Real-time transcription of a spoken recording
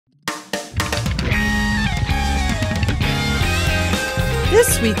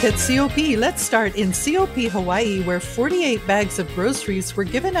This week at COP, let's start in COP Hawaii, where 48 bags of groceries were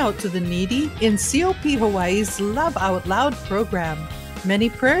given out to the needy in COP Hawaii's Love Out Loud program. Many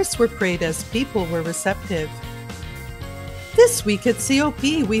prayers were prayed as people were receptive. This week at COP,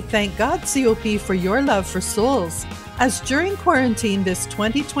 we thank God COP for your love for souls, as during quarantine this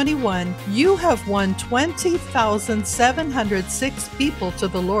 2021, you have won 20,706 people to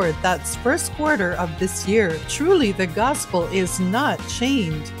the Lord. That's first quarter of this year. Truly, the gospel is not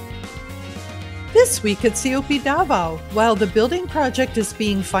chained. This week at COP Davao, while the building project is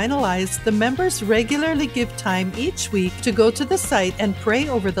being finalized, the members regularly give time each week to go to the site and pray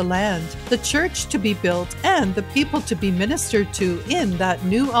over the land, the church to be built, and the people to be ministered to in that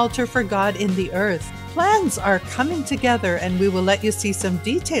new altar for God in the earth. Plans are coming together, and we will let you see some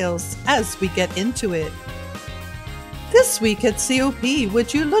details as we get into it. This week at COP,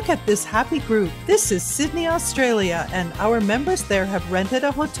 would you look at this happy group? This is Sydney, Australia, and our members there have rented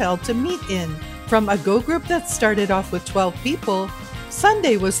a hotel to meet in. From a Go group that started off with 12 people,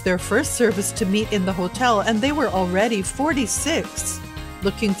 Sunday was their first service to meet in the hotel, and they were already 46.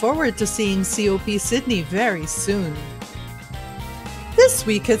 Looking forward to seeing COP Sydney very soon. This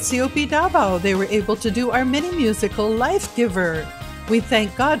week at COP Davao, they were able to do our mini musical Life Giver. We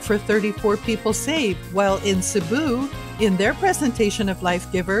thank God for 34 people saved, while in Cebu, in their presentation of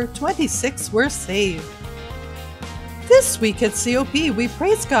Life Giver, 26 were saved. This week at COP, we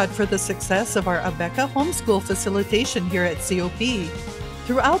praise God for the success of our Abeka homeschool facilitation here at COP.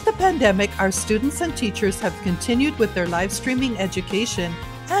 Throughout the pandemic, our students and teachers have continued with their live streaming education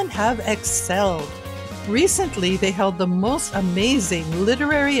and have excelled. Recently, they held the most amazing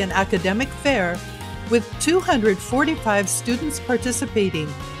literary and academic fair with 245 students participating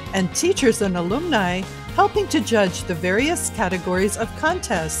and teachers and alumni helping to judge the various categories of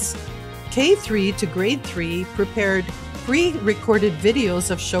contests. K3 to grade 3 prepared pre-recorded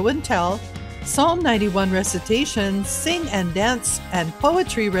videos of show and tell, Psalm 91 recitation, sing and dance, and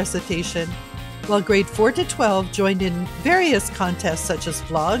poetry recitation, while grade 4 to 12 joined in various contests such as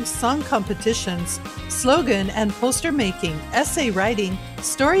vlogs, song competitions, slogan and poster making, essay writing,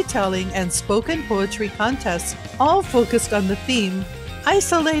 storytelling, and spoken poetry contests, all focused on the theme,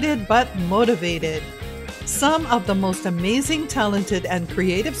 isolated but motivated. Some of the most amazing, talented, and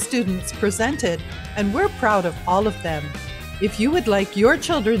creative students presented, and we're proud of all of them. If you would like your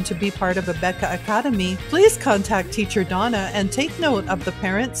children to be part of Abeka Academy, please contact Teacher Donna and take note of the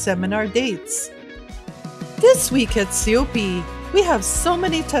parent seminar dates. This week at COP, we have so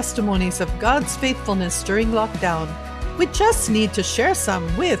many testimonies of God's faithfulness during lockdown. We just need to share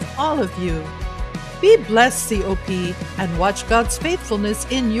some with all of you. Be blessed, COP, and watch God's faithfulness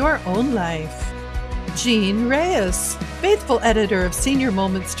in your own life. Jean Reyes, faithful editor of Senior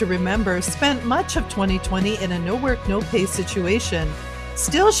Moments to Remember, spent much of 2020 in a no-work, no-pay situation.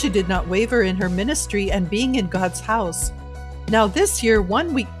 Still, she did not waver in her ministry and being in God's house. Now this year,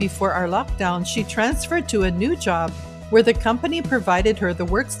 1 week before our lockdown, she transferred to a new job where the company provided her the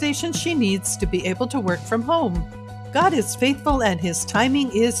workstation she needs to be able to work from home. God is faithful and His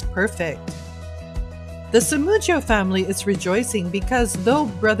timing is perfect. The Sumudjo family is rejoicing because though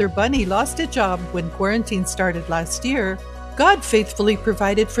Brother Bunny lost a job when quarantine started last year, God faithfully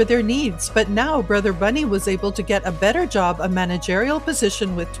provided for their needs, but now Brother Bunny was able to get a better job, a managerial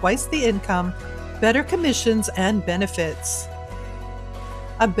position with twice the income, better commissions, and benefits.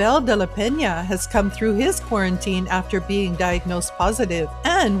 Abel de la Peña has come through his quarantine after being diagnosed positive,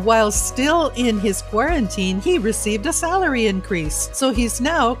 and while still in his quarantine, he received a salary increase. So he's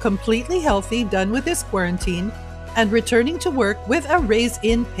now completely healthy, done with his quarantine, and returning to work with a raise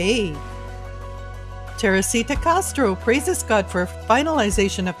in pay. Teresita Castro praises God for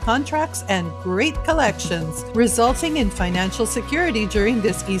finalization of contracts and great collections, resulting in financial security during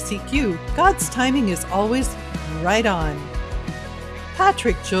this ECQ. God's timing is always right on.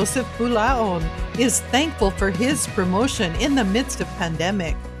 Patrick Joseph Bulaon is thankful for his promotion in the midst of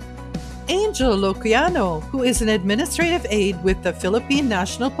pandemic. Angel Lociano, who is an administrative aide with the Philippine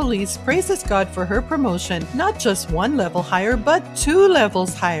National Police, praises God for her promotion, not just one level higher, but 2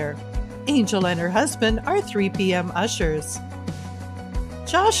 levels higher. Angel and her husband are 3 p.m. ushers.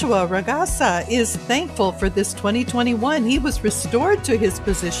 Joshua Ragasa is thankful for this 2021. He was restored to his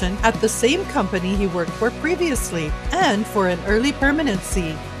position at the same company he worked for previously, and for an early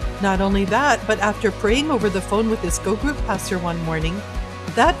permanency. Not only that, but after praying over the phone with his Go Group pastor one morning,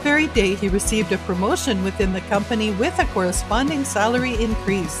 that very day he received a promotion within the company with a corresponding salary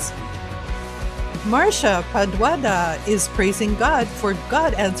increase. Marcia Paduada is praising God for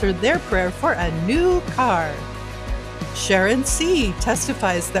God answered their prayer for a new car. Sharon C.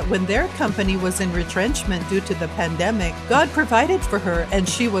 testifies that when their company was in retrenchment due to the pandemic, God provided for her and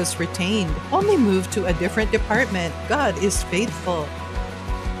she was retained, only moved to a different department. God is faithful.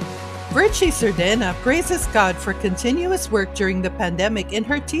 Virgie Sardena praises God for continuous work during the pandemic in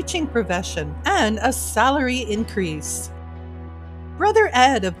her teaching profession and a salary increase. Brother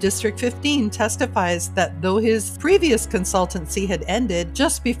Ed of District 15 testifies that though his previous consultancy had ended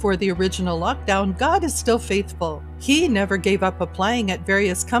just before the original lockdown, God is still faithful. He never gave up applying at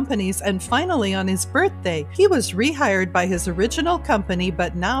various companies, and finally on his birthday, he was rehired by his original company,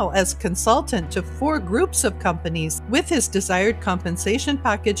 but now as consultant to 4 groups of companies with his desired compensation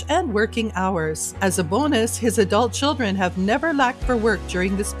package and working hours. As a bonus, his adult children have never lacked for work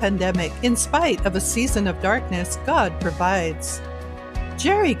during this pandemic. In spite of a season of darkness, God provides.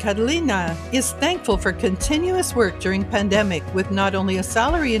 Jerry Catalina is thankful for continuous work during pandemic with not only a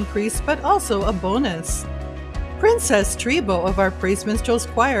salary increase but also a bonus. Princess Trebo of our Praise Minstrels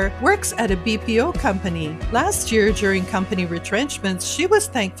Choir works at a BPO company. Last year during company retrenchments, she was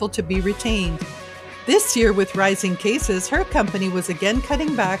thankful to be retained. This year with rising cases, her company was again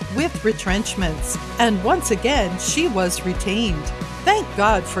cutting back with retrenchments, and once again she was retained. Thank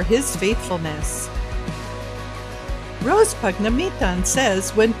God for His faithfulness. Rose Pagnamitan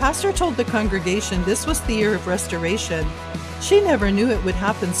says when Pastor told the congregation this was the year of restoration, she never knew it would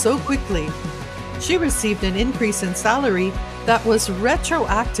happen so quickly. She received an increase in salary that was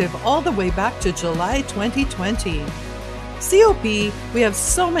retroactive all the way back to July 2020. COP, we have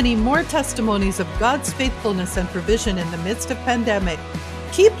so many more testimonies of God's faithfulness and provision in the midst of pandemic.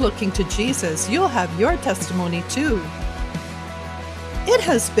 Keep looking to Jesus. You'll have your testimony too. It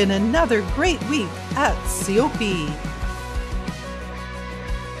has been another great week at COP.